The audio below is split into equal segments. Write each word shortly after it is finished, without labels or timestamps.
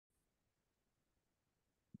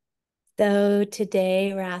So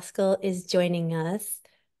today Rascal is joining us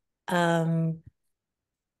um,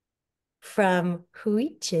 from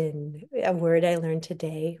Huichin, a word I learned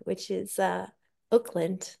today, which is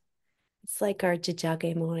Oakland. It's like our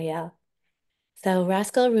Jajage Moya. So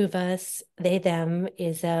Rascal Roubos, they, them,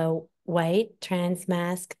 is a white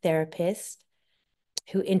transmasc therapist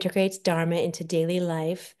who integrates Dharma into daily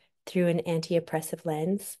life through an anti-oppressive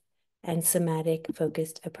lens and somatic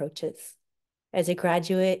focused approaches. As a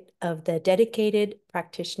graduate of the Dedicated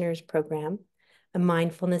Practitioners Program, a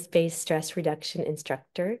mindfulness based stress reduction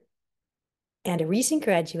instructor, and a recent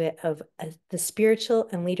graduate of the Spiritual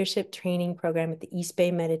and Leadership Training Program at the East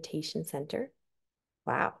Bay Meditation Center.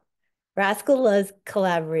 Wow. Rascal loves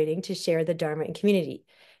collaborating to share the Dharma in community.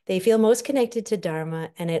 They feel most connected to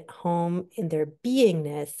Dharma and at home in their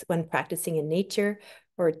beingness when practicing in nature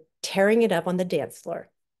or tearing it up on the dance floor.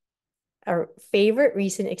 Our favorite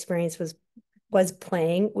recent experience was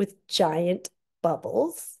playing with giant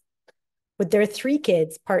bubbles with their 3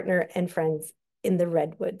 kids, partner, and friends in the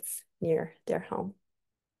redwoods near their home.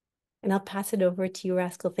 And I'll pass it over to you,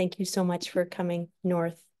 Rascal. Thank you so much for coming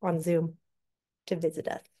north on Zoom to visit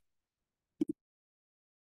us.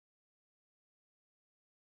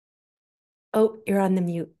 Oh, you're on the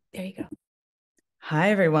mute. There you go.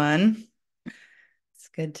 Hi, everyone. It's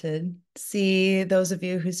good to see those of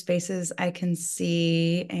you whose faces I can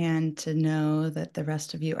see and to know that the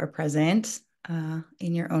rest of you are present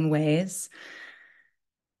in your own ways.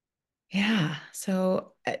 Yeah,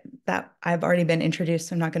 so that I've already been introduced,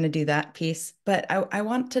 so I'm not going to do that piece. But I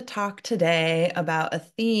want to talk today about a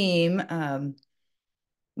theme.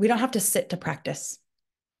 We don't have to sit to practice.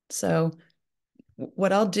 So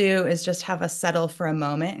what I'll do is just have us settle for a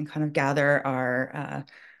moment and kind of gather our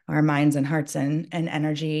minds and hearts and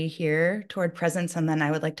energy here toward presence. And then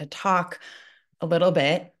I would like to talk a little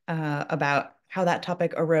bit about how that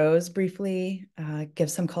topic arose briefly,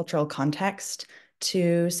 give some cultural context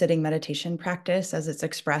to sitting meditation practice as it's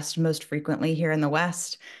expressed most frequently here in the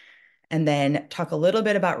West, and then talk a little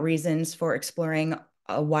bit about reasons for exploring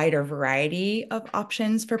a wider variety of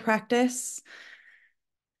options for practice,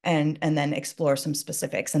 and then explore some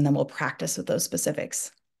specifics, and then we'll practice with those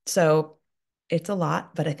specifics. So it's a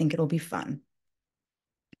lot, but I think it'll be fun.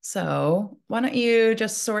 So why don't you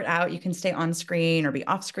just sort out, you can stay on screen or be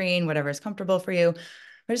off screen, whatever is comfortable for you. Or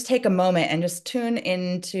just take a moment and just tune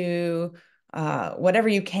into whatever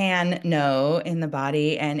you can know in the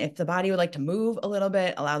body. And if the body would like to move a little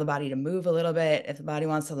bit, allow the body to move a little bit. If the body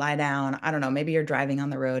wants to lie down, I don't know, maybe you're driving on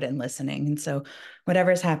the road and listening. And so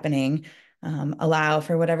whatever's happening, allow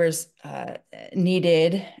for whatever's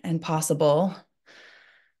needed and possible.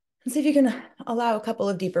 And see if you can allow a couple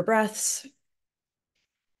of deeper breaths.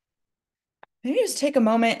 Maybe just take a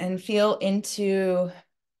moment and feel into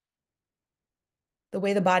the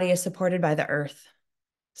way the body is supported by the earth.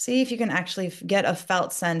 See if you can actually get a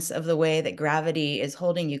felt sense of the way that gravity is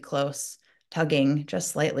holding you close, tugging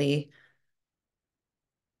just slightly.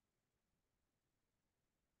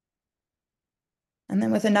 And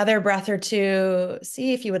then with another breath or two,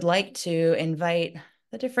 see if you would like to invite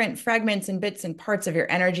the different fragments and bits and parts of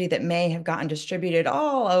your energy that may have gotten distributed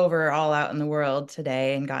all over, all out in the world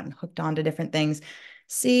today and gotten hooked onto different things.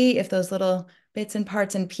 See if those little bits and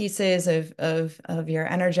parts and pieces of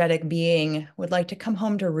your energetic being would like to come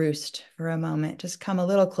home to roost for a moment. Just come a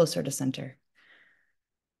little closer to center.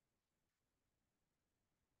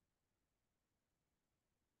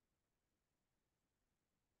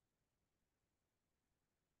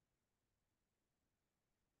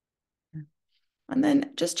 And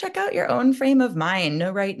then just check out your own frame of mind.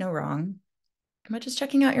 No right, no wrong. But just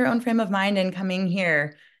checking out your own frame of mind and coming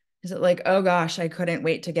here. Is it like, oh gosh, I couldn't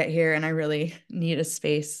wait to get here and I really need a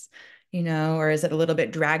space, or is it a little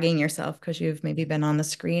bit dragging yourself because you've maybe been on the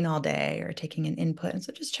screen all day or taking an input? And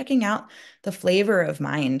so just checking out the flavor of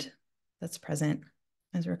mind that's present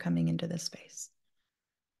as we're coming into this space.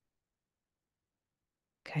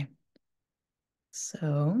 Okay.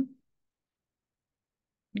 So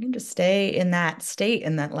you can just stay in that state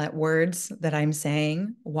and that let words that I'm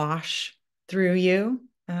saying wash through you.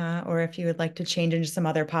 Or if you would like to change into some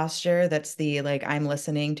other posture, that's the like I'm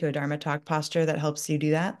listening to a Dharma talk posture that helps you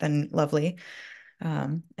do that, then lovely.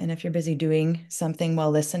 And if you're busy doing something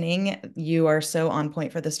while listening, you are so on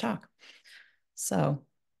point for this talk. So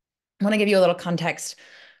I want to give you a little context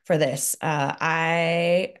for this. It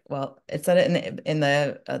said it in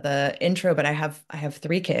the intro, but I have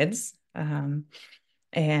 3 kids.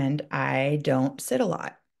 And I don't sit a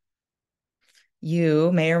lot.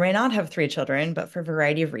 You may or may not have 3 children, but for a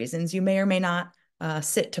variety of reasons, you may or may not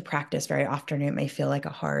sit to practice very often. It may feel like a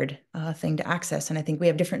hard thing to access. And I think we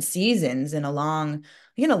have different seasons in a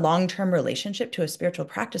long-term relationship to a spiritual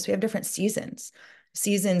practice. We have different seasons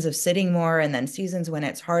of sitting more, and then seasons when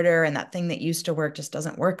it's harder, and that thing that used to work just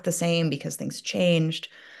doesn't work the same because things changed.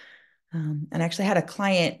 And I actually had a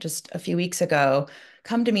client just a few weeks ago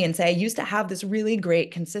come to me and say, I used to have this really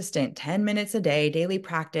great, consistent 10 minutes a day daily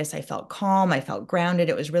practice. I felt calm. I felt grounded.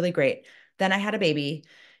 It was really great. Then I had a baby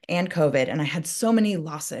and COVID, and I had so many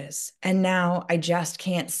losses. And now I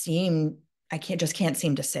can't seem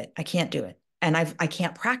to sit. I can't do it. And I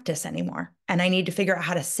can't practice anymore. And I need to figure out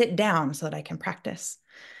how to sit down so that I can practice.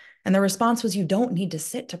 And the response was, you don't need to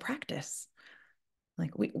sit to practice.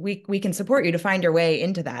 Like we can support you to find your way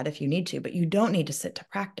into that if you need to, but you don't need to sit to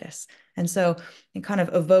practice. And so it kind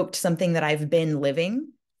of evoked something that I've been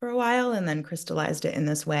living for a while and then crystallized it in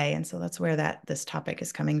this way. And so that's where this topic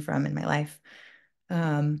is coming from in my life.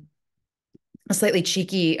 A slightly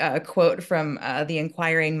cheeky quote from the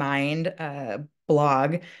Inquiring Mind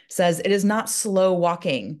blog says, "It is not slow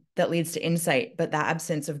walking that leads to insight, but the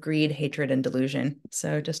absence of greed, hatred, and delusion."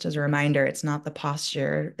 So just as a reminder, it's not the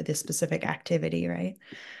posture, the specific activity, right?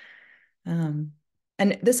 And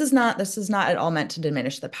this is not at all meant to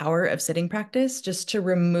diminish the power of sitting practice, just to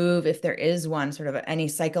remove, if there is one, sort of any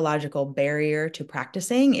psychological barrier to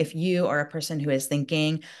practicing. If you are a person who is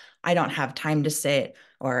thinking, I don't have time to sit,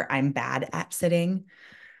 or I'm bad at sitting.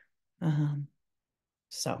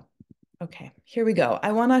 So, okay, here we go.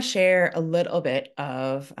 I want to share a little bit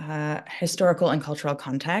of historical and cultural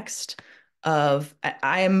context of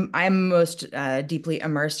I'm most deeply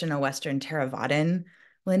immersed in a Western Theravadan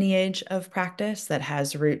lineage of practice that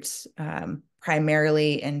has roots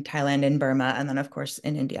primarily in Thailand and Burma, and then of course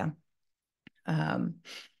in India.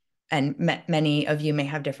 And many of you may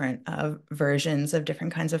have different versions of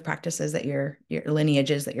different kinds of practices that your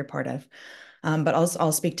lineages that you're part of. But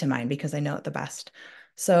I'll speak to mine because I know it the best.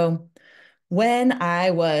 So when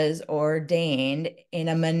I was ordained in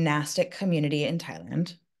a monastic community in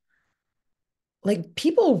Thailand, like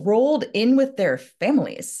people rolled in with their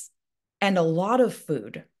families and a lot of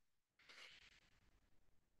food.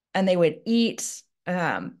 And they would eat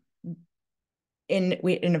in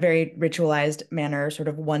a very ritualized manner, sort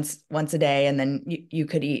of once a day, and then you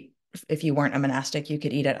could eat. If you weren't a monastic, you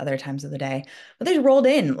could eat at other times of the day. But they rolled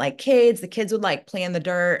in like kids. The kids would like play in the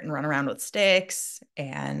dirt and run around with sticks,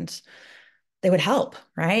 and they would help,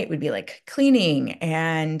 right? We'd be like cleaning,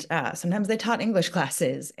 and sometimes they taught English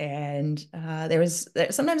classes, and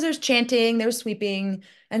sometimes there's chanting, there was sweeping,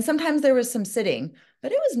 and sometimes there was some sitting,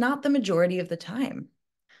 but it was not the majority of the time.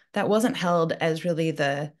 That wasn't held as really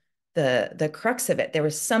the crux of it. There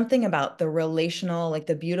was something about the relational, like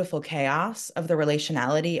the beautiful chaos of the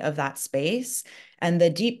relationality of that space and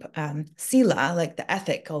the deep sila, like the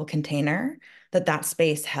ethical container that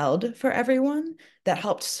space held for everyone, that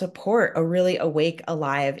helped support a really awake,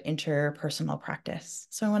 alive interpersonal practice.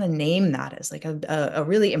 So I want to name that as like a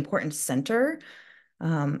really important center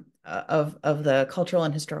of the cultural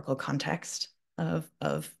and historical context of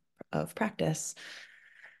practice.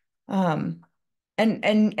 And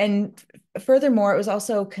furthermore, it was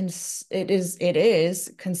also it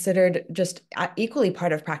is considered just equally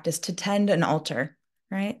part of practice to tend an altar,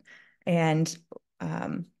 right? And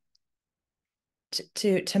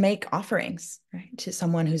to make offerings, right, to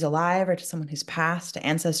someone who's alive or to someone who's passed, to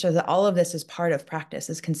ancestors. That all of this is part of practice,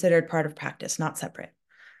 is considered part of practice, not separate.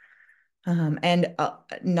 And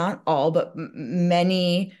not all, but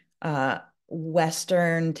many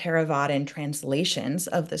Western Theravadan translations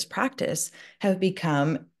of this practice have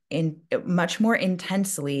become much more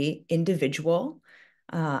intensely individual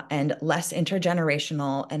and less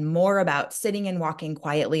intergenerational, and more about sitting and walking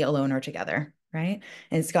quietly alone or together, right?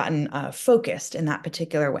 And it's gotten focused in that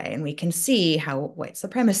particular way. And we can see how white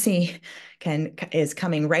supremacy is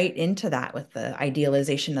coming right into that with the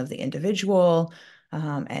idealization of the individual,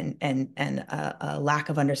 and a lack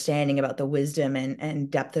of understanding about the wisdom and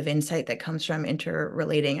depth of insight that comes from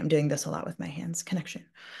interrelating. I'm doing this a lot with my hands, connection.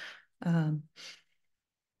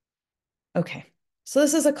 Okay, so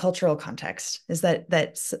this is a cultural context, is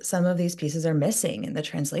that some of these pieces are missing in the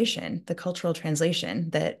translation, the cultural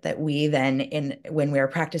translation that we then, when we're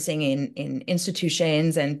practicing in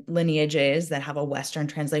institutions and lineages that have a Western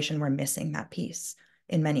translation, we're missing that piece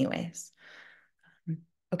in many ways.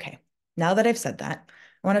 Okay, now that I've said that,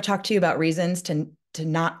 I want to talk to you about reasons to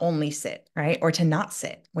not only sit, right? Or to not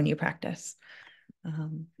sit when you practice. I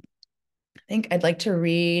think I'd like to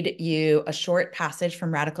read you a short passage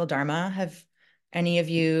from Radical Dharma. Have any of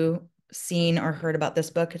you seen or heard about this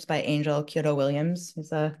book? It's by Angel Kyodo Williams.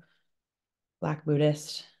 He's a Black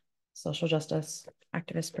Buddhist social justice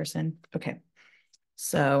activist person. Okay.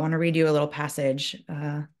 So I want to read you a little passage.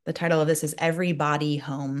 The title of this is Every Body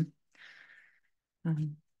Home.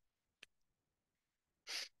 Um,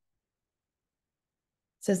 it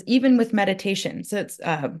says, even with meditation. So it's,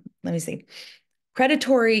 let me see.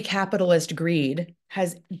 Predatory capitalist greed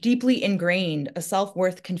has deeply ingrained a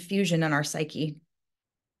self-worth confusion in our psyche.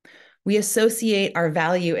 We associate our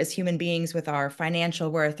value as human beings with our financial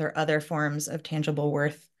worth or other forms of tangible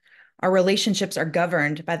worth. Our relationships are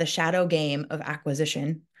governed by the shadow game of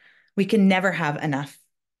acquisition. We can never have enough.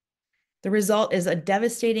 The result is a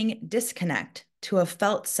devastating disconnect to a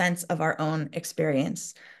felt sense of our own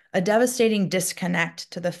experience, a devastating disconnect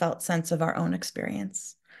to the felt sense of our own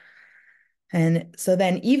experience. And so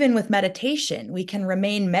then, even with meditation, we can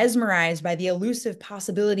remain mesmerized by the elusive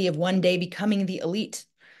possibility of one day becoming the elite.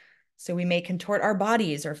 So we may contort our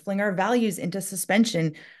bodies or fling our values into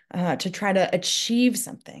suspension to try to achieve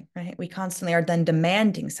something, right? We constantly are then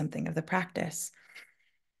demanding something of the practice.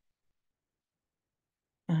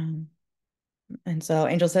 And so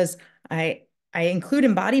Angel says, I include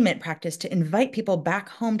embodiment practice to invite people back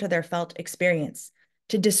home to their felt experience,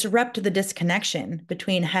 to disrupt the disconnection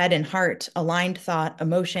between head and heart, aligned thought,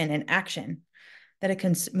 emotion, and action that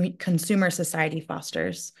a consumer society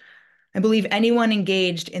fosters. I believe anyone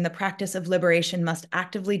engaged in the practice of liberation must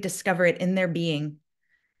actively discover it in their being.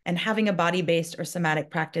 And having a body-based or somatic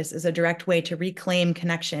practice is a direct way to reclaim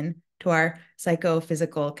connection to our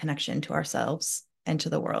psychophysical connection to ourselves and to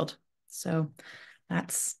the world. So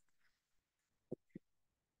that's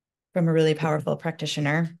from a really powerful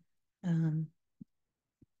practitioner. Um,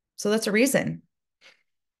 so that's a reason.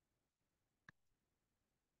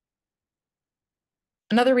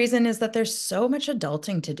 Another reason is that there's so much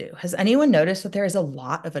adulting to do. Has anyone noticed that there is a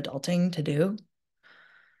lot of adulting to do?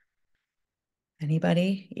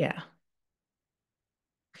 Anybody? Yeah,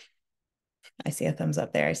 I see a thumbs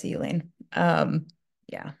up there. I see you, Lane.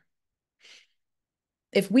 Yeah.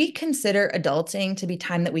 If we consider adulting to be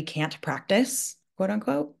time that we can't practice, quote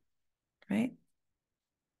unquote, right?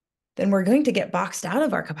 Then we're going to get boxed out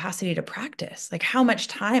of our capacity to practice. Like, how much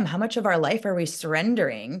time, how much of our life are we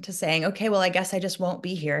surrendering to saying, okay, well, I guess I just won't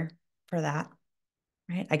be here for that,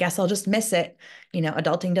 right? I guess I'll just miss it.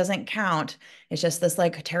 Adulting doesn't count. It's just this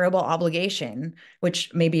like terrible obligation, which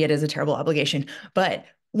maybe it is a terrible obligation, but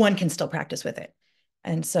one can still practice with it.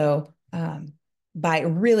 And so, by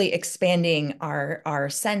really expanding our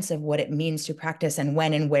sense of what it means to practice and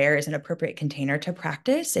when and where is an appropriate container to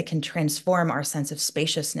practice, it can transform our sense of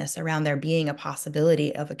spaciousness around there being a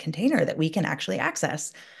possibility of a container that we can actually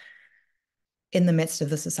access in the midst of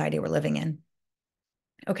the society we're living in.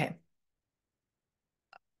 Okay.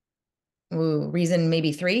 Ooh, reason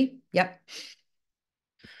maybe 3. Yep.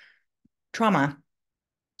 Trauma.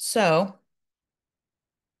 So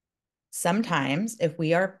sometimes if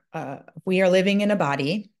we are living in a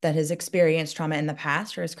body that has experienced trauma in the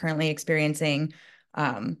past or is currently experiencing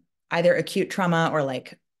either acute trauma or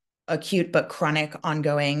like acute but chronic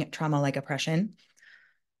ongoing trauma like oppression,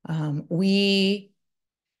 we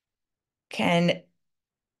can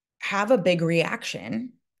have a big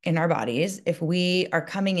reaction in our bodies if we are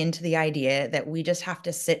coming into the idea that we just have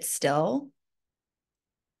to sit still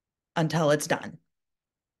until it's done.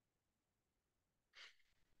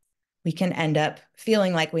 We can end up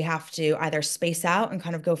feeling like we have to either space out and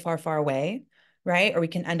kind of go far, far away, right? Or we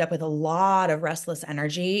can end up with a lot of restless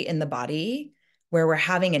energy in the body where we're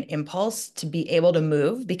having an impulse to be able to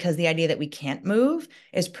move because the idea that we can't move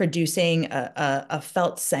is producing a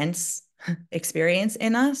felt sense experience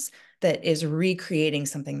in us that is recreating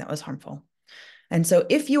something that was harmful. And so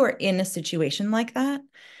if you are in a situation like that,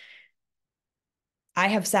 I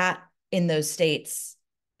have sat in those states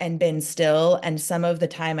and been still. And some of the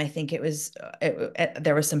time, I think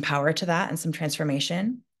there was some power to that and some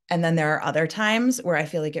transformation. And then there are other times where I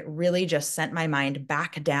feel like it really just sent my mind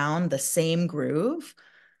back down the same groove,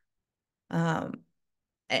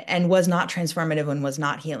 and was not transformative and was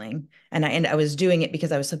not healing. And I was doing it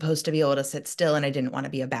because I was supposed to be able to sit still and I didn't want to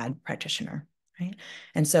be a bad practitioner. Right.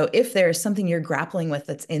 And so if there's something you're grappling with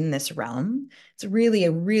that's in this realm, I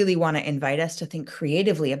really want to invite us to think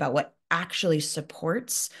creatively about what actually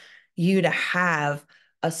supports you to have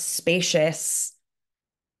a spacious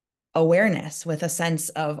awareness with a sense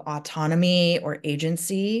of autonomy or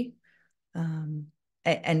agency,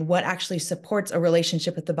 and what actually supports a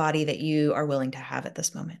relationship with the body that you are willing to have at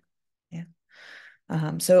this moment. Yeah.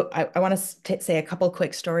 So I want to say a couple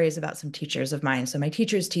quick stories about some teachers of mine. So my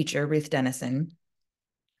teacher's teacher, Ruth Dennison,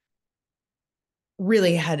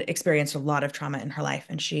 really had experienced a lot of trauma in her life.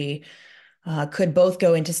 And she could both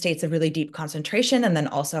go into states of really deep concentration and then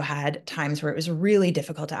also had times where it was really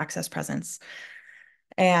difficult to access presence.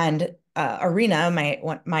 And Arena,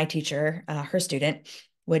 my teacher, her student,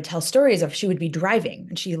 would tell stories of she would be driving,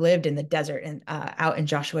 and she lived in the desert and out in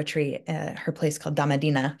Joshua Tree, her place called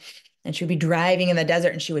Damadina, and she would be driving in the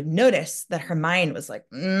desert, and she would notice that her mind was like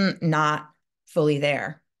not fully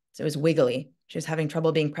there, so it was wiggly. She was having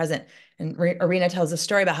trouble being present. And Arena tells a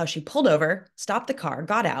story about how she pulled over, stopped the car,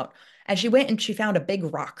 got out, and she went and she found a big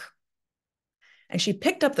rock. And she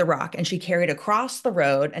picked up the rock and she carried across the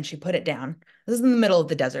road and she put it down. This is in the middle of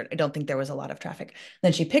the desert. I don't think there was a lot of traffic.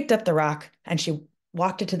 Then she picked up the rock and she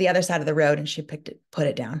walked it to the other side of the road and she put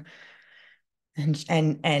it down.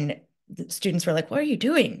 And the students were like, "What are you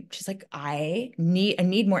doing?" She's like, I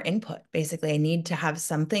need more input. Basically, I need to have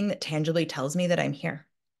something that tangibly tells me that I'm here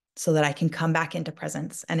so that I can come back into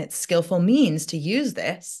presence. And it's skillful means to use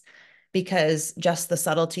this because just the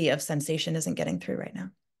subtlety of sensation isn't getting through right now.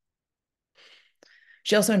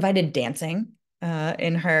 She also invited dancing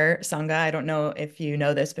in her Sangha. I don't know if you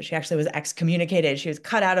know this, but she actually was excommunicated. She was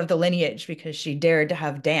cut out of the lineage because she dared to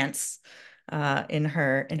have dance in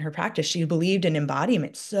her practice. She believed in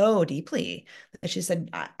embodiment so deeply that she said,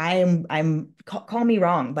 I'm call me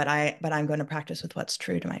wrong, but I'm going to practice with what's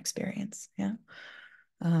true to my experience." Yeah.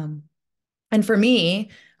 Um, and for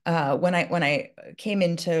me, when I came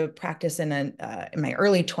into practice in my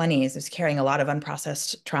early 20s, I was carrying a lot of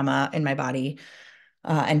unprocessed trauma in my body,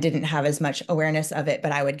 and didn't have as much awareness of it.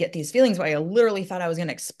 But I would get these feelings where I literally thought I was going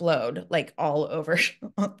to explode, like all over,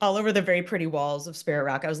 all over the very pretty walls of Spirit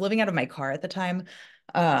Rock. I was living out of my car at the time,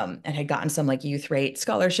 and had gotten some like youth rate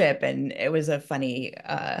scholarship, and it was a funny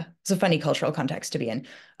cultural context to be in,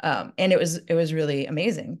 and it was really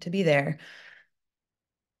amazing to be there.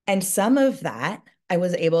 And some of that I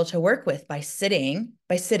was able to work with by sitting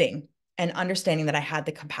and understanding that I had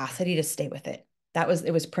the capacity to stay with it.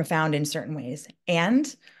 It was profound in certain ways. And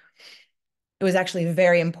it was actually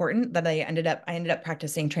very important that I ended up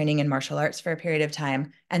practicing training in martial arts for a period of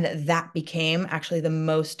time, and that became actually the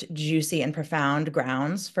most juicy and profound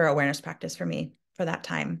grounds for awareness practice for me for that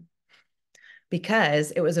time,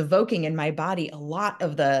 because it was evoking in my body a lot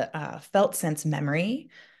of the felt sense memory,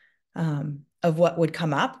 of what would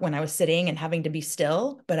come up when I was sitting and having to be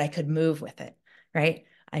still, but I could move with it, right?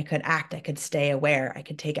 I could act, I could stay aware, I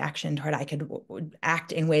could take action toward, I could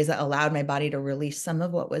act in ways that allowed my body to release some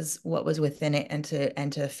of what was within it, and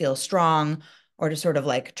to feel strong, or to sort of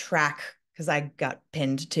like track, because I got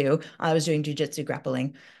pinned too. I was doing jujitsu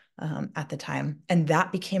grappling at the time. And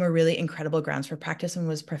that became a really incredible grounds for practice and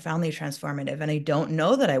was profoundly transformative. And I don't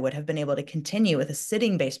know that I would have been able to continue with a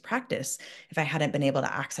sitting based practice if I hadn't been able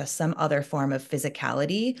to access some other form of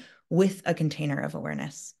physicality with a container of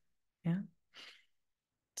awareness. Yeah.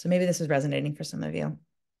 So maybe this is resonating for some of you.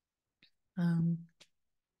 Um,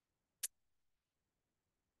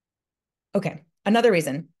 okay. Another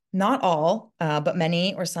reason, not all, but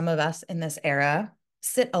many or some of us in this era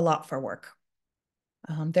sit a lot for work.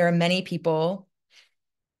 There are many people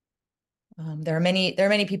there are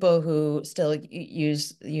many people who still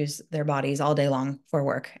use their bodies all day long for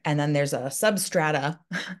work. And then there's a substrata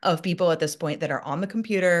of people at this point that are on the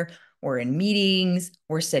computer or in meetings.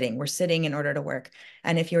 We're sitting in order to work.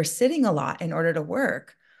 And if you're sitting a lot in order to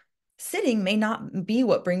work, sitting may not be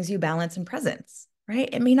what brings you balance and presence, right?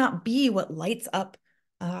 It may not be what lights up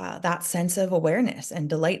that sense of awareness and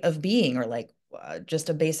delight of being, or like just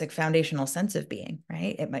a basic foundational sense of being,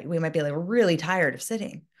 right? We might be like, we're really tired of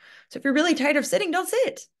sitting. So if you're really tired of sitting, don't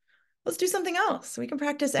sit. Let's do something else. We can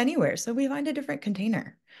practice anywhere. So we find a different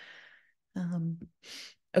container. Um,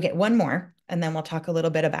 okay, one more, and then we'll talk a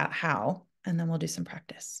little bit about how, and then we'll do some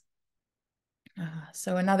practice.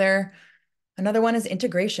 So another one is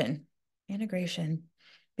integration. Integration.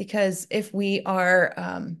 Because if we're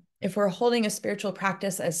holding a spiritual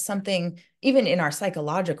practice as something, even in our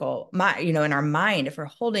psychological, in our mind, if we're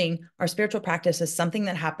holding our spiritual practice as something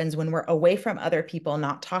that happens when we're away from other people,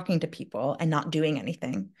 not talking to people and not doing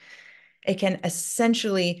anything, it can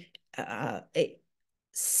essentially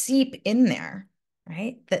seep in there,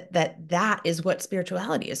 right? That is what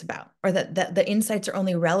spirituality is about, or that the insights are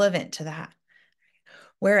only relevant to that.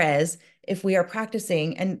 Whereas if we are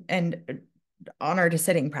practicing and honor to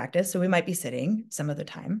sitting practice, so we might be sitting some of the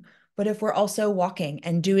time, but if we're also walking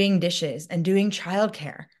and doing dishes and doing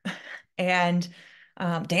childcare and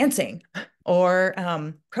dancing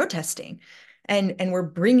or protesting, and we're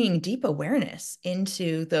bringing deep awareness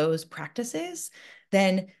into those practices,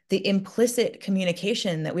 then the implicit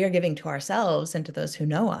communication that we are giving to ourselves and to those who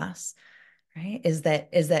know us, right, is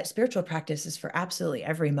that spiritual practice is for absolutely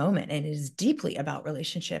every moment, and it is deeply about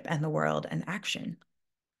relationship and the world and action.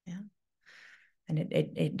 Yeah. And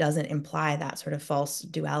it doesn't imply that sort of false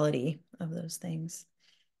duality of those things.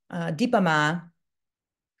 Deepama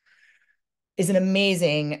is an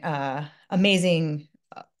amazing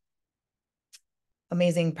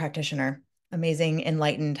practitioner, amazing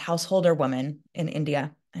enlightened householder woman in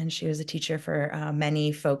India. And she was a teacher for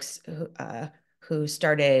many folks who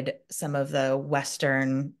started some of the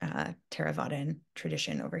Western Theravadan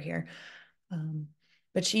tradition over here. Um,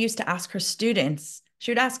 but she used to ask her students,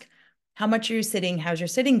 she would ask, how much are you sitting? How's your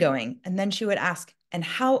sitting going? And then she would ask, and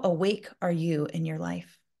how awake are you in your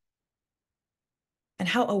life? And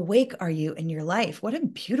how awake are you in your life? What a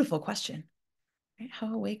beautiful question, right?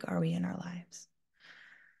 How awake are we in our lives?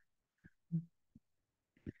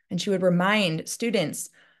 And she would remind students,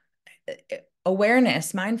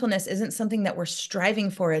 awareness, mindfulness isn't something that we're striving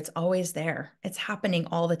for. It's always there. It's happening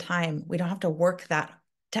all the time. We don't have to work that.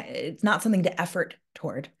 It's not something to effort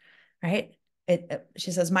toward, right?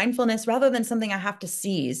 She says, mindfulness, rather than something I have to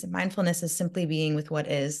seize, mindfulness is simply being with what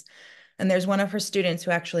is. And there's one of her students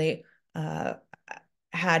who actually uh,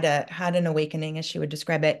 had an awakening, as she would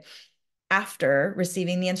describe it, after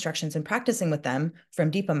receiving the instructions and practicing with them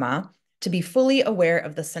from Deepa Ma to be fully aware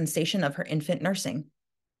of the sensation of her infant nursing.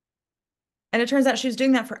 And it turns out she was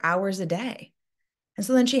doing that for hours a day. And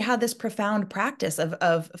so then she had this profound practice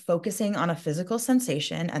of focusing on a physical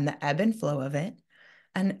sensation and the ebb and flow of it.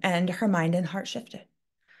 And her mind and heart shifted.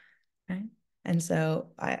 Right. And so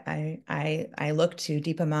I look to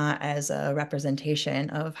Deepa Ma as a representation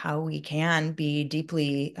of how we can be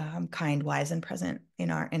deeply kind, wise, and present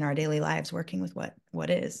in our daily lives, working with what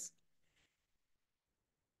is.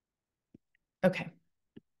 Okay.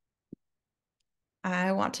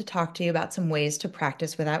 I want to talk to you about some ways to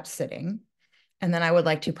practice without sitting. And then I would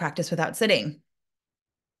like to practice without sitting.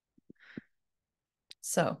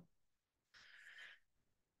 So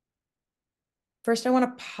first, I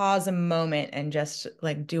want to pause a moment and just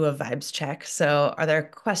like do a vibes check. So, are there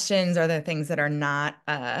questions? Are there things that are not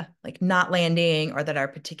like not landing or that are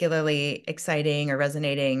particularly exciting or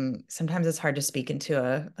resonating? Sometimes it's hard to speak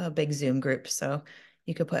into a big Zoom group. So,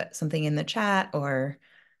 you could put something in the chat, or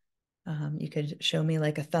you could show me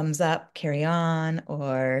like a thumbs up, carry on,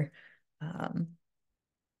 um,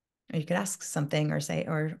 or you could ask something or say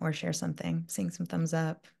or share something, seeing some thumbs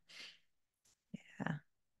up. Yeah.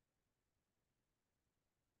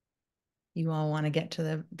 You all want to get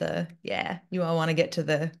to you all want to get to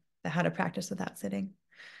the how to practice without sitting.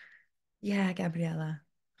 Yeah, Gabriella.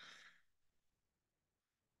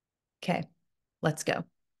 Okay, let's go.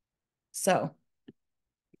 So,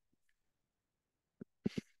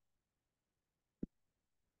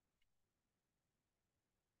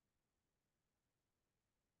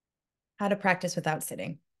 how to practice without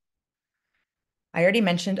sitting. I already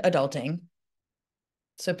mentioned adulting.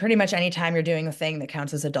 So pretty much any time you're doing a thing that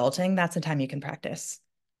counts as adulting, that's the time you can practice.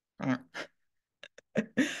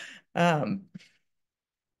 um,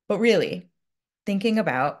 but really, thinking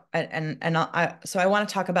about so I want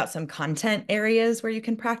to talk about some content areas where you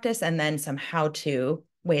can practice and then some how-to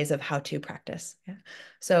ways of how to practice. Yeah.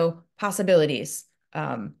 So possibilities,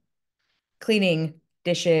 cleaning,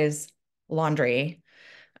 dishes, laundry,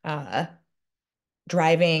 uh,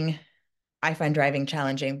 driving. I find driving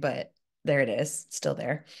challenging, but there it is, it's still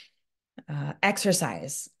there.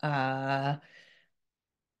 Exercise,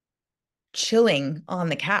 chilling on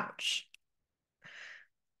the couch,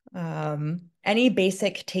 any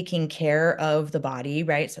basic taking care of the body,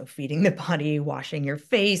 right? So feeding the body, washing your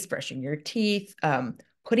face, brushing your teeth,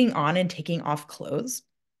 putting on and taking off clothes,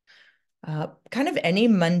 kind of any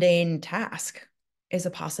mundane task is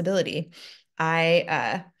a possibility.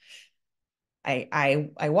 I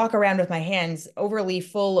I walk around with my hands overly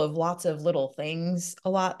full of lots of little things a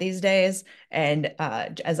lot these days. And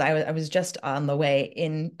as I was just on the way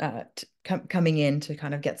in, coming in to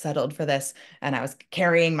kind of get settled for this, and I was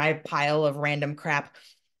carrying my pile of random crap,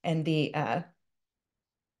 and a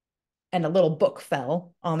little book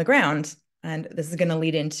fell on the ground. And this is going to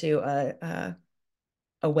lead into a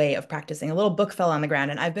way of practicing. A little book fell on the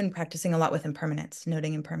ground, and I've been practicing a lot with impermanence,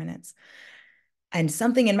 noting impermanence. And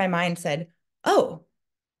something in my mind said, "Oh,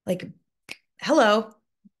 like hello,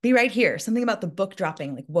 be right here." Something about the book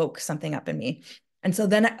dropping like woke something up in me. And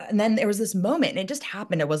then there was this moment and it just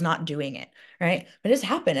happened. I was not doing it, right? But it just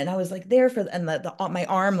happened. And I was like there for, and my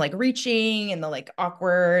arm like reaching and the like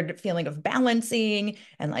awkward feeling of balancing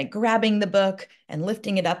and like grabbing the book and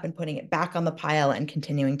lifting it up and putting it back on the pile and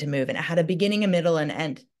continuing to move. And it had a beginning, a middle, and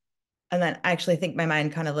end. And then I actually think my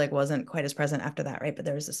mind kind of like wasn't quite as present after that, right? But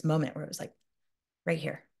there was this moment where it was like right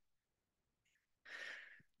here.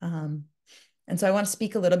 Um, And so I want to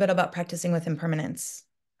speak a little bit about practicing with impermanence.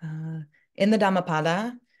 In the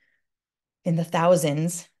Dhammapada, in the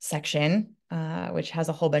thousands section, which has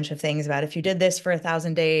a whole bunch of things about if you did this for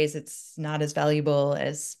 1,000 days, it's not as valuable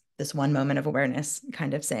as this one moment of awareness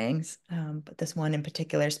kind of sayings. But this one in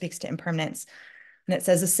particular speaks to impermanence. And it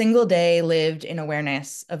says, a single day lived in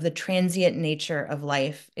awareness of the transient nature of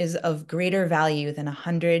life is of greater value than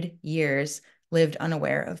 100 years lived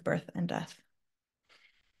unaware of birth and death.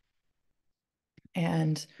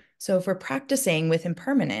 And so if we're practicing with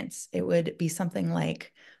impermanence, it would be something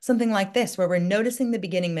like this, where we're noticing the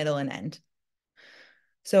beginning, middle, and end.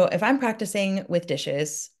 So if I'm practicing with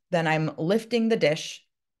dishes, then I'm lifting the dish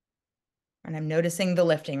and I'm noticing the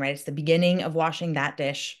lifting, right? It's the beginning of washing that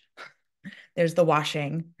dish. There's the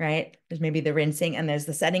washing, right? There's maybe the rinsing, and there's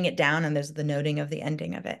the setting it down, and there's the noting of the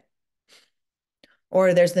ending of it.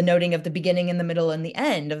 Or there's the noting of the beginning and the middle and the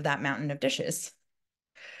end of that mountain of dishes.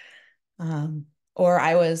 Or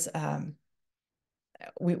I was,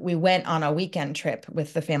 we went on a weekend trip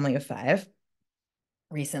with the family of five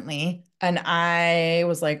recently, and I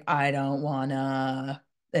was like, I don't wanna,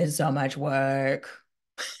 there's so much work.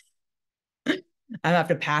 I have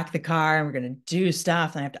to pack the car and we're going to do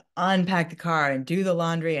stuff. And I have to unpack the car and do the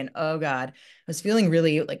laundry. And oh God, I was feeling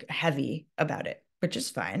really like heavy about it, which is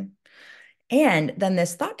fine. And then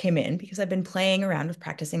this thought came in because I've been playing around with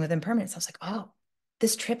practicing with impermanence. I was like, oh,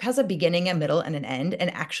 this trip has a beginning, a middle, and an end.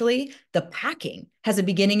 And actually, the packing has a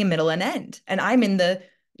beginning, a middle, and end. And I'm in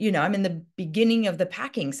the beginning of the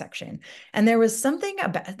packing section. And there was something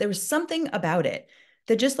about it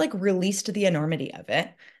that just like released the enormity of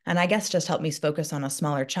it. And I guess just helped me focus on a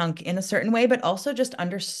smaller chunk in a certain way, but also just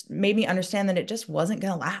made me understand that it just wasn't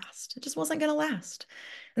going to last. It just wasn't going to last.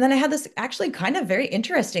 And then I had this actually kind of very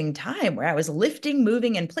interesting time where I was lifting,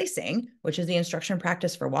 moving, and placing, which is the instruction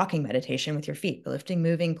practice for walking meditation with your feet. Lifting,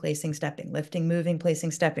 moving, placing, stepping, lifting, moving, placing,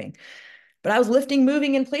 stepping. But I was lifting,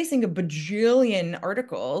 moving, and placing a bajillion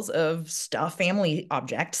articles of stuff, family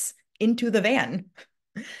objects into the van.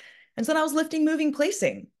 And so then I was lifting, moving,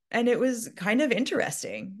 placing. And it was kind of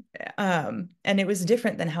interesting. And it was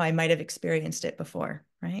different than how I might have experienced it before,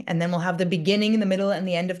 right? And then we'll have the beginning, the middle, and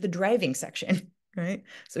the end of the driving section, right?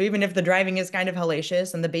 So even if the driving is kind of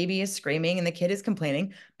hellacious and the baby is screaming and the kid is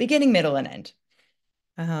complaining, beginning, middle, and end.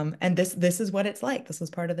 And this is what it's like. This was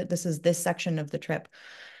part of it. This is this section of the trip.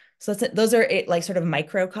 So those are like sort of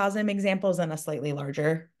microcosm examples and a slightly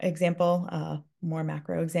larger example, more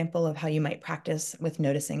macro example of how you might practice with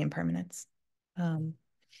noticing impermanence.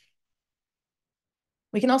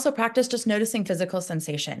 We can also practice just noticing physical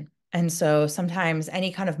sensation. And so sometimes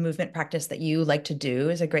any kind of movement practice that you like to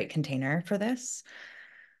do is a great container for this.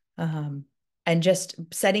 And just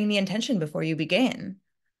setting the intention before you begin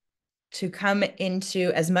to come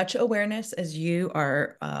into as much awareness as you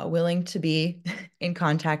are willing to be in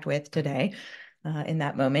contact with today in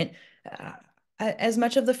that moment. As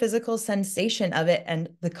much of the physical sensation of it and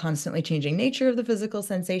the constantly changing nature of the physical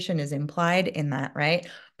sensation is implied in that, right?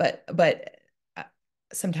 But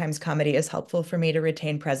sometimes comedy is helpful for me to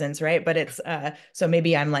retain presence, right? But it's so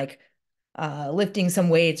maybe I'm like lifting some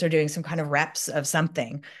weights or doing some kind of reps of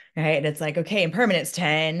something, right? And it's like, okay, impermanence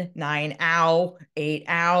 10, 9, ow, 8,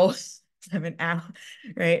 ow, 7, ow,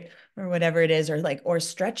 right? Or whatever it is, or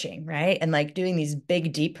stretching, right? And like doing these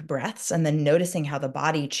big, deep breaths and then noticing how the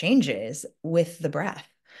body changes with the breath.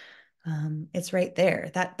 It's right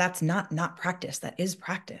there. That's not practice. That is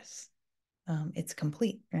practice. It's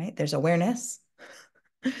complete, right? There's awareness.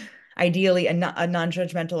 Ideally, a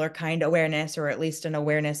non-judgmental or kind awareness, or at least an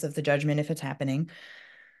awareness of the judgment if it's happening.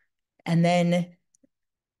 And then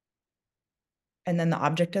the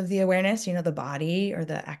object of the awareness, the body or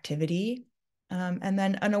the activity. And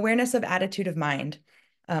then an awareness of attitude of mind.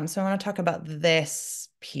 So I want to talk about this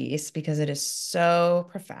piece because it is so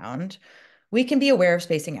profound. We can be aware of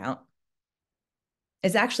spacing out.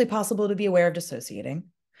 It's actually possible to be aware of dissociating.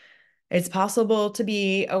 It's possible to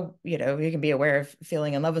be, you can be aware of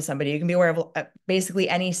feeling in love with somebody. You can be aware of basically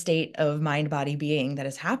any state of mind, body, being that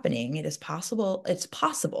is happening. It is possible. It's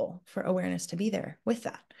possible for awareness to be there with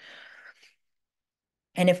that.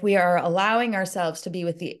 And if we are allowing ourselves to be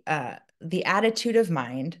with the attitude of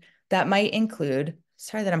mind, that might include,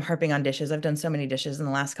 sorry that I'm harping on dishes. I've done so many dishes in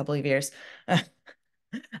the last couple of years.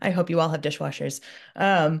 I hope you all have dishwashers.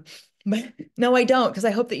 But no, I don't, because I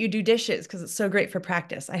hope that you do dishes because it's so great for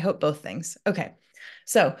practice. I hope both things. Okay.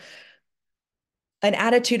 So an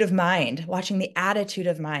attitude of mind, watching the attitude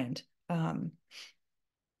of mind. I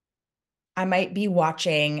might be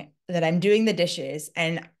watching that I'm doing the dishes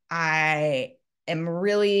and I am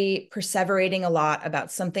really perseverating a lot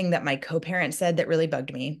about something that my co-parent said that really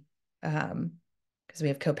bugged me. Because we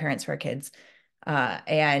have co-parents for our kids.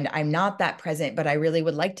 And I'm not that present, but I really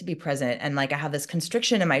would like to be present. And like I have this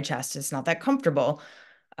constriction in my chest. It's not that comfortable.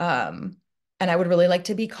 And I would really like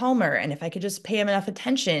to be calmer. And if I could just pay him enough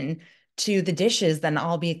attention to the dishes, then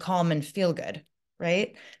I'll be calm and feel good,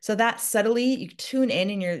 right? So that subtly you tune in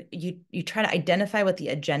and you try to identify what the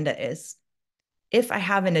agenda is. If I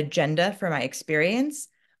have an agenda for my experience,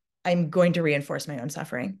 I'm going to reinforce my own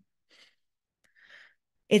suffering.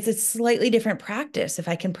 It's a slightly different practice if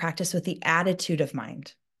I can practice with the attitude of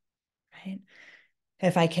mind, right?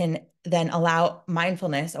 If I can then allow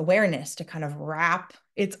mindfulness, awareness to kind of wrap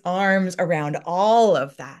its arms around all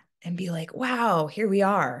of that and be like, wow, here we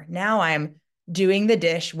are. Now I'm doing the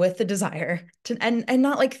dish with the desire to, and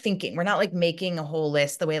not like thinking. We're not like making a whole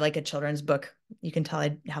list the way like a children's book. You can tell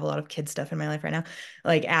I have a lot of kid stuff in my life right now.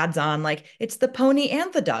 Like adds on, like it's the pony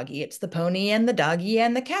and the doggy, it's the pony and the doggy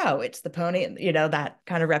and the cow, it's the pony, that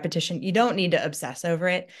kind of repetition. You don't need to obsess over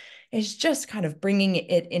it. It's just kind of bringing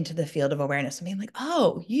it into the field of awareness and being like,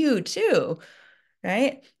 oh, you too,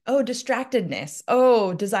 right? Oh, distractedness.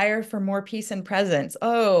 Oh, desire for more peace and presence.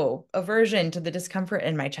 Oh, aversion to the discomfort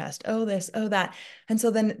in my chest. Oh, this, oh, that. And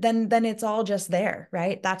so then it's all just there,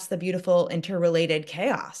 right? That's the beautiful interrelated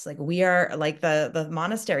chaos. Like we are like the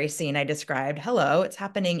monastery scene I described. Hello, it's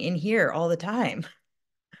happening in here all the time.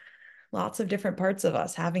 Lots of different parts of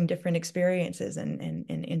us having different experiences and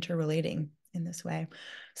interrelating in this way.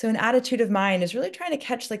 So an attitude of mind is really trying to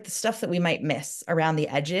catch like the stuff that we might miss around the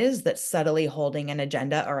edges that's subtly holding an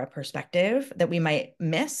agenda or a perspective that we might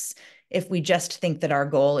miss if we just think that our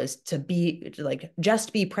goal is to be like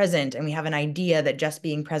just be present, and we have an idea that just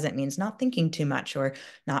being present means not thinking too much or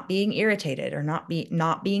not being irritated or not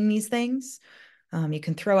being these things. You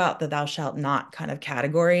can throw out the thou shalt not kind of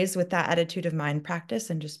categories with that attitude of mind practice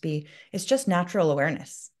and just be, it's just natural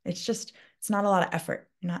awareness. It's not a lot of effort.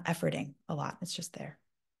 You're not efforting a lot. It's just there.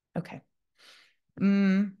 Okay.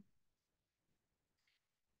 Mm.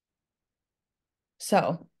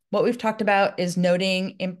 So what we've talked about is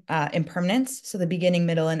noting impermanence, so the beginning,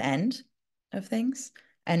 middle, and end of things.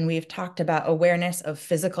 And we've talked about awareness of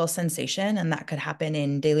physical sensation, and that could happen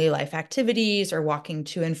in daily life activities or walking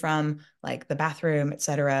to and from like the bathroom,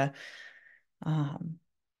 etc. Um,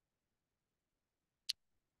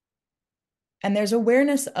 And there's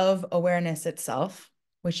awareness of awareness itself,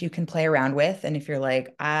 which you can play around with. And if you're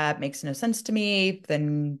like, it makes no sense to me,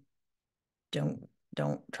 then don't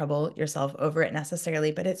don't trouble yourself over it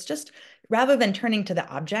necessarily. But it's just rather than turning to the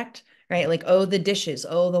object, right? Like, oh, the dishes,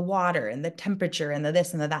 oh, the water and the temperature and the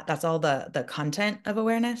this and the that, that's all the content of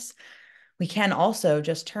awareness. We can also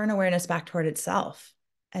just turn awareness back toward itself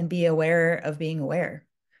and be aware of being aware.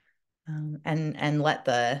 And let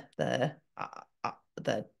the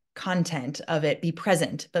content of it be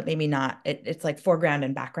present, but maybe not. It's like foreground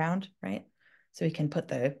and background, right? So we can put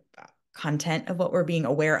the content of what we're being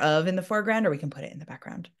aware of in the foreground, or we can put it in the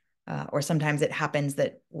background. Or sometimes it happens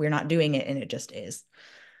that we're not doing it and it just is.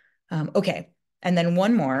 Okay. And then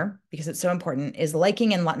one more, because it's so important, is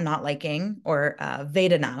liking and not liking, or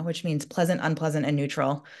Vedana, which means pleasant, unpleasant, and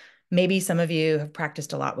neutral. Maybe some of you have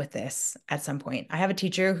practiced a lot with this at some point. I have a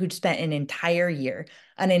teacher who spent an entire year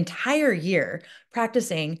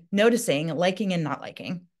practicing, noticing, liking, and not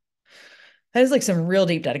liking. That is like some real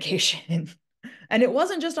deep dedication. And it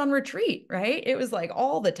wasn't just on retreat, right? It was like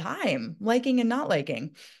all the time, liking and not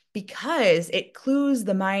liking, because it clues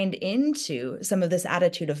the mind into some of this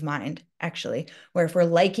attitude of mind, actually, where if we're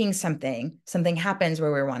liking something, something happens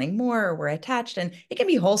where we're wanting more or we're attached. And it can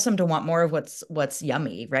be wholesome to want more of what's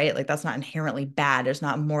yummy, right? Like that's not inherently bad. There's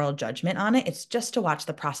not moral judgment on it. It's just to watch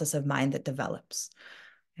the process of mind that develops.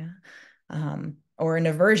 Yeah. Or an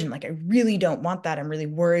aversion, like I really don't want that. I'm really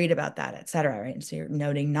worried about that, et cetera. Right. And so you're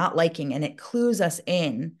noting not liking, and it clues us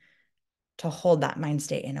in to hold that mind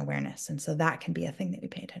state in awareness. And so that can be a thing that we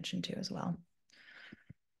pay attention to as well.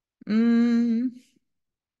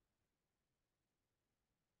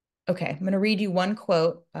 Okay, I'm going to read you one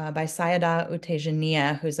quote by Sayadaw U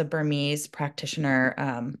Tejaniya, who's a Burmese practitioner.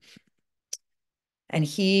 And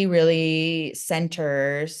he really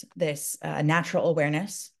centers this natural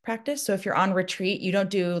awareness practice. So if you're on retreat, you don't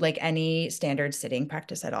do like any standard sitting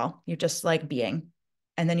practice at all. You're just like being,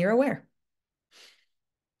 and then you're aware,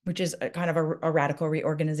 which is a kind of a radical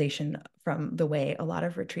reorganization from the way a lot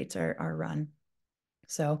of retreats are run.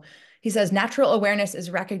 So he says natural awareness is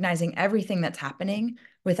recognizing everything that's happening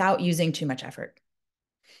without using too much effort.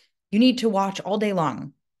 You need to watch all day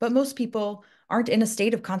long, but most people aren't in a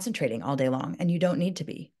state of concentrating all day long, and you don't need to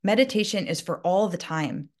be. Meditation is for all the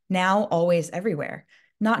time, now, always, everywhere,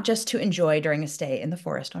 not just to enjoy during a stay in the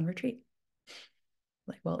forest on retreat.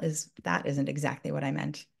 Like, well, that isn't exactly what I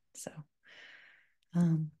meant. So,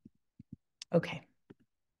 um, okay,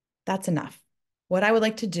 that's enough. What I would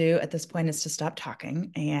like to do at this point is to stop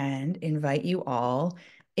talking and invite you all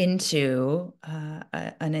into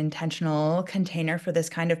an intentional container for this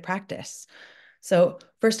kind of practice. So,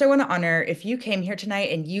 first, I want to honor if you came here tonight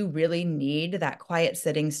and you really need that quiet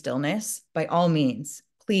sitting stillness, by all means,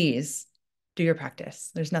 please do your practice.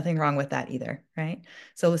 There's nothing wrong with that either, right?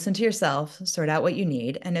 So, listen to yourself, sort out what you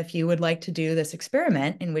need. And if you would like to do this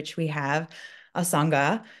experiment in which we have a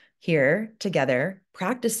Sangha here together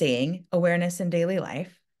practicing awareness in daily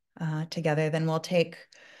life together, then we'll take,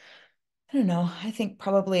 I don't know, I think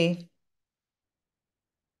probably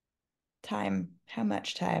time, how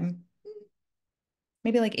much time?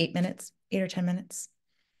 Maybe like 8 minutes, 8 or 10 minutes.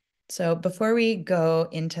 So before we go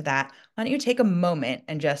into that, why don't you take a moment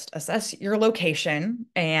and just assess your location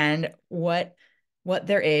and what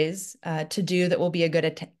there is to do that will be a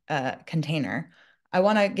good container. I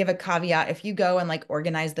want to give a caveat. If you go and like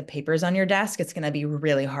organize the papers on your desk, it's going to be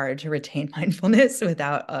really hard to retain mindfulness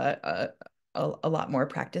without a lot more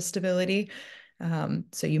practice stability.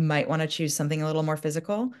 So you might want to choose something a little more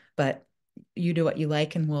physical, but you do what you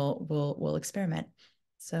like, and we'll experiment.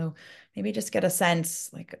 So maybe just get a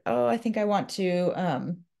sense like, oh, I think I want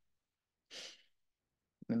to,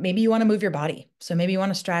 maybe you want to move your body. So maybe you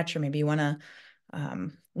want to stretch, or maybe you want to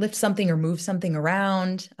lift something or move something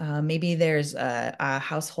around. Maybe there's a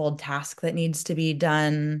household task that needs to be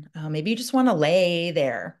done. Maybe you just want to lay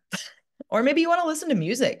there, or maybe you want to listen to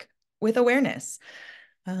music with awareness.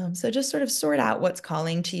 So just sort of sort out what's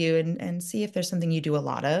calling to you, and see if there's something you do a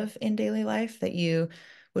lot of in daily life that you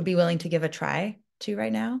would be willing to give a try to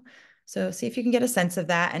right now. So see if you can get a sense of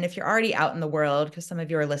that. And if you're already out in the world, because some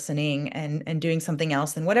of you are listening and doing something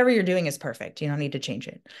else, then whatever you're doing is perfect. You don't need to change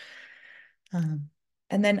it. Um,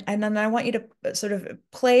 and then I want you to sort of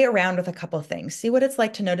play around with a couple of things. See what it's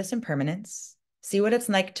like to notice impermanence. See what it's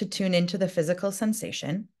like to tune into the physical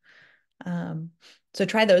sensation. So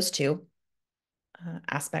try those two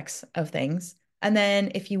aspects of things. And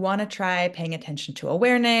then if you want to try paying attention to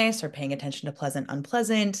awareness or paying attention to pleasant,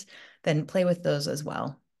 unpleasant, then play with those as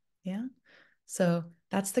well. Yeah. So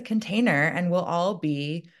that's the container, and we'll all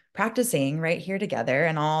be practicing right here together,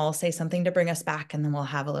 and I'll say something to bring us back, and then we'll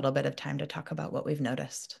have a little bit of time to talk about what we've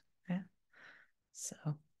noticed. Yeah. So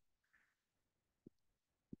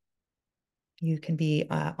you can be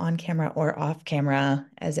on camera or off camera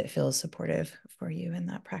as it feels supportive for you in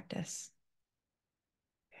that practice.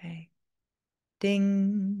 Okay.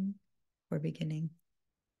 Ding. We're beginning.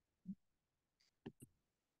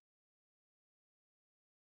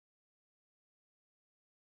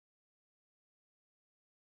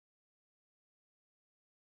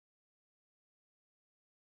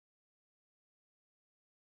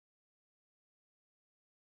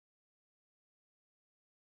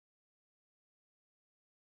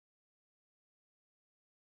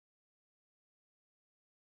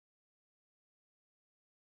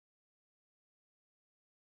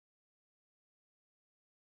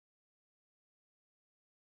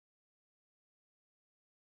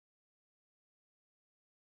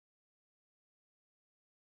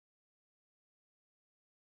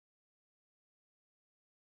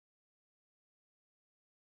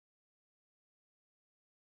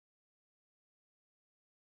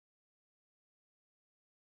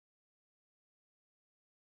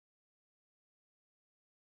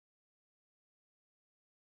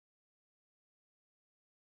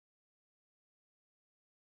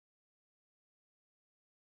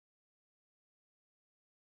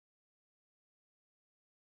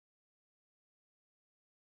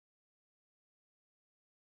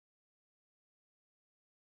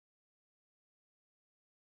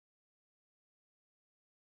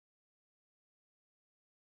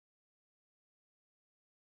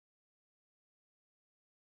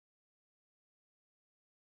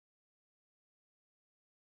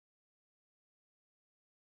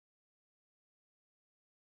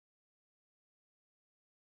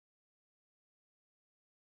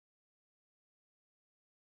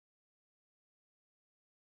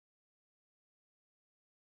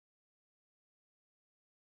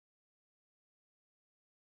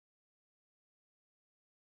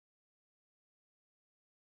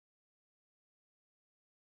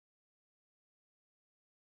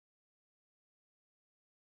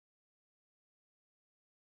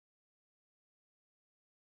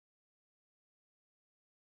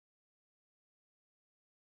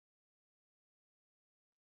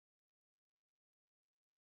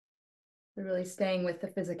 So really staying with the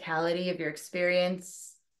physicality of your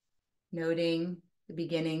experience, noting the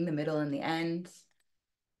beginning, the middle, and the end.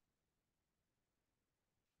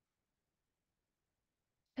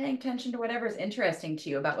 Paying attention to whatever is interesting to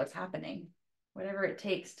you about what's happening, whatever it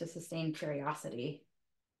takes to sustain curiosity.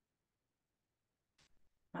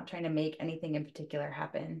 Not trying to make anything in particular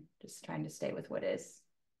happen, just trying to stay with what is.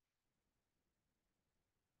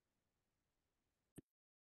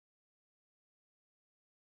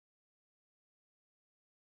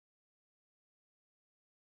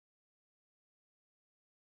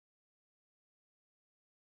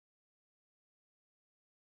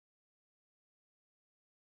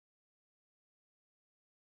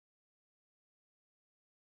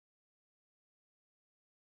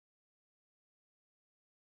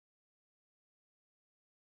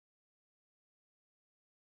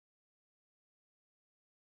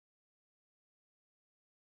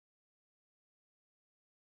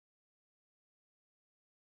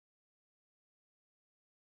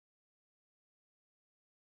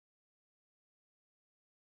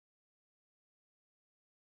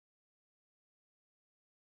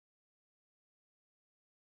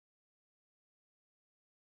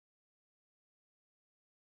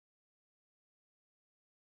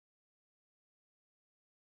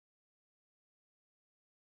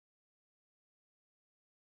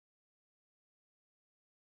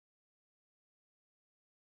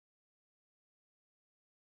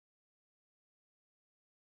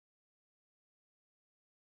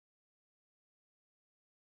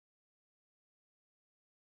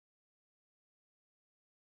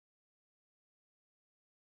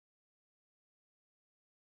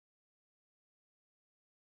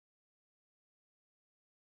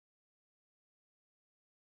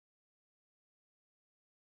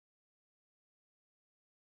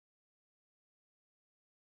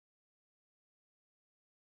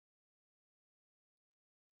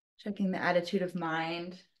 Checking the attitude of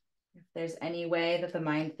mind. If there's any way that the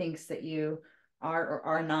mind thinks that you are or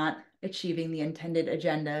are not achieving the intended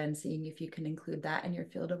agenda, and seeing if you can include that in your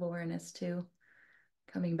field of awareness too.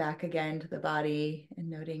 Coming back again to the body and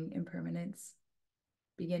noting impermanence,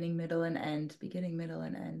 beginning, middle, and end, beginning, middle,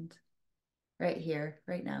 and end, right here,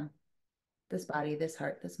 right now. This body, this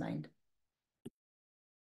heart, this mind.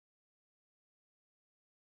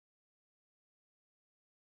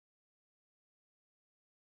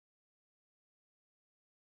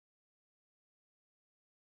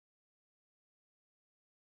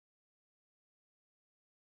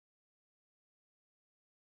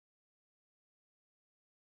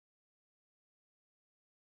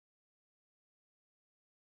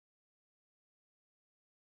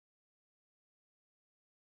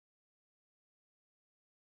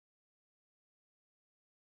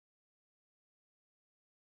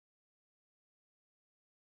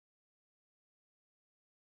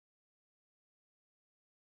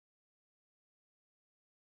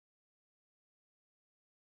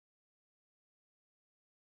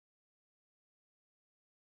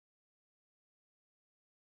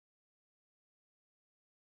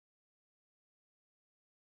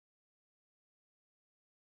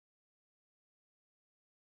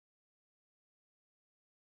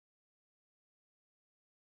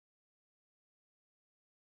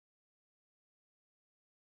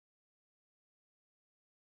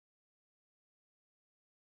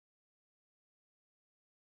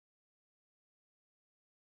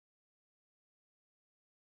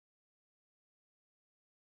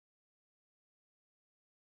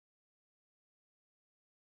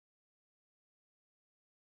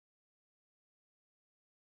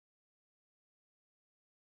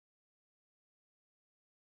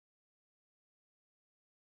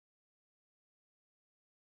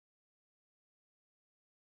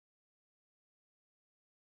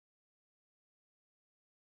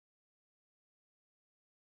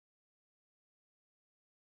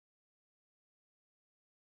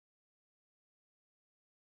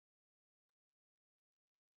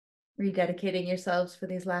 Rededicating yourselves for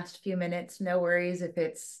these last few minutes. No worries if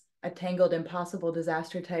it's a tangled, impossible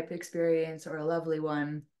disaster type experience or a lovely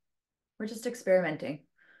one. We're just experimenting.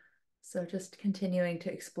 So just continuing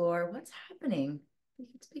to explore what's happening.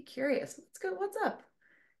 Let's be curious. Let's go, what's up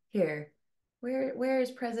here? Where is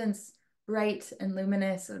presence bright and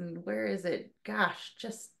luminous, and where is it, gosh,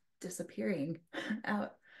 just disappearing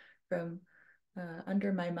out from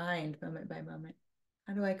under my mind moment by moment?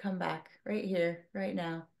 How do I come back right here, right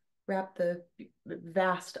now? Wrap the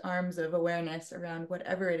vast arms of awareness around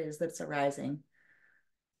whatever it is that's arising.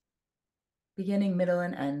 Beginning, middle,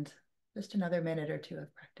 and end. Just another minute or two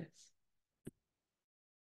of practice.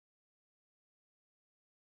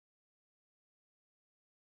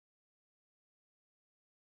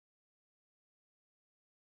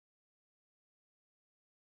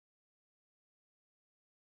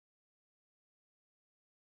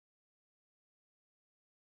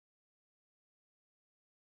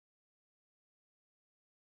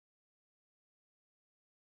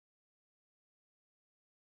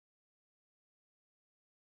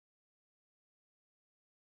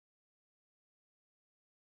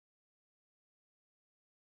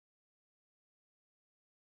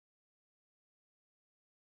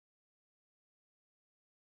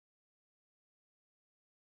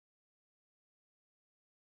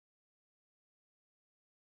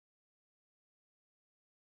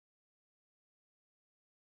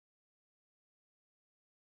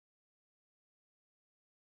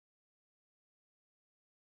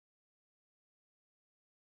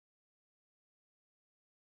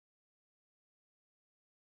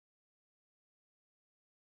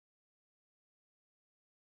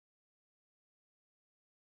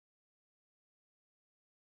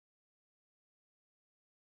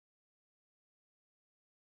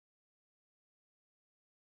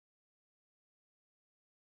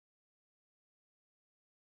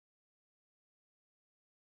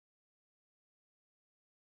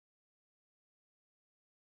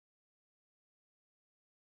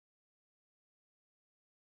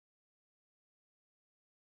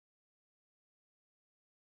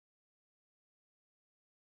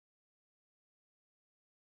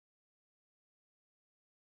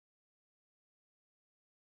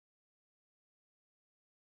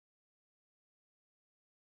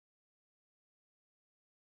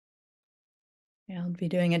 I'll be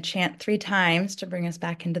doing a chant 3 times to bring us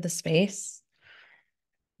back into the space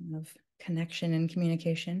of connection and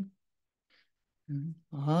communication.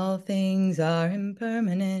 All things are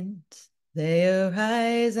impermanent. They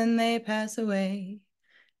arise and they pass away.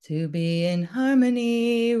 To be in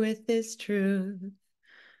harmony with this truth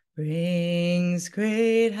brings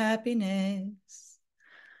great happiness.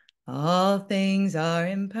 All things are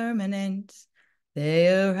impermanent. They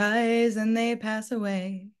arise and they pass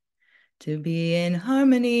away. To be in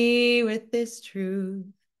harmony with this truth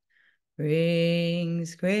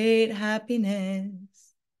brings great happiness.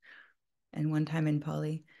 And one time in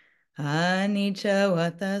Pali, Anicca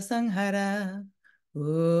vata sanghara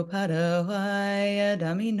upadavaya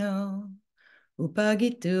damino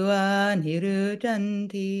upagitua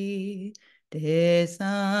nirujanti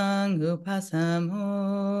desang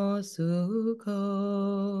upasamo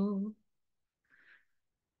sukho.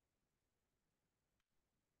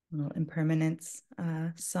 Little impermanence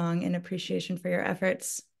song in appreciation for your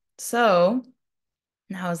efforts. So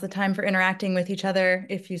now is the time for interacting with each other,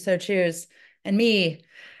 if you so choose, and me.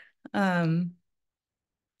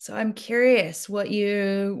 So I'm curious what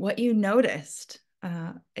you noticed,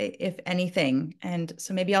 if anything. And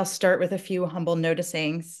so maybe I'll start with a few humble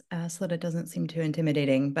noticings, so that it doesn't seem too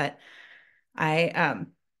intimidating. But I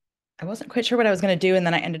wasn't quite sure what I was going to do, and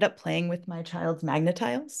then I ended up playing with my child's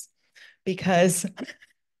magnetiles because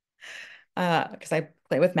I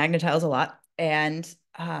play with magnetiles a lot, and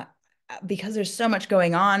because there's so much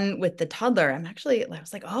going on with the toddler, I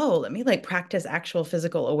was like, oh, let me like practice actual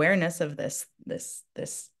physical awareness of this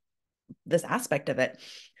aspect of it.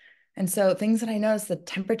 And so things that I noticed, the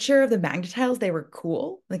temperature of the magnetiles, they were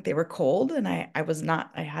cool, like they were cold, and I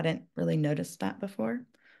hadn't really noticed that before.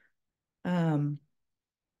 Um,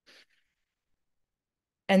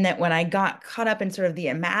 and that when I got caught up in sort of the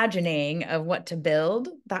imagining of what to build,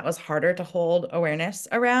 that was harder to hold awareness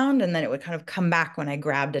around. And then it would kind of come back when I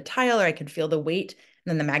grabbed a tile or I could feel the weight.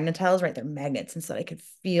 And then the magnetiles, right, they're magnets. And so I could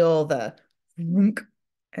feel the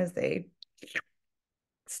as they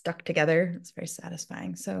stuck together. It's very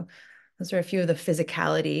satisfying. So those are a few of the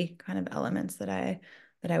physicality kind of elements that I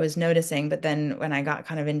was noticing. But then when I got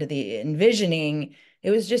kind of into the envisioning,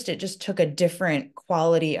 it just took a different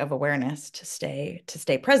quality of awareness to stay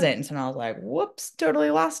present. And I was like, whoops, totally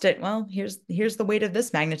lost it. Well, here's the weight of this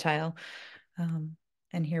magnetile.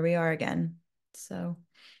 And here we are again. So,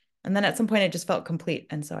 and then at some point it just felt complete.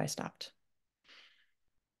 And so I stopped.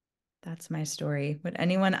 That's my story. Would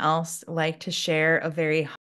anyone else like to share a very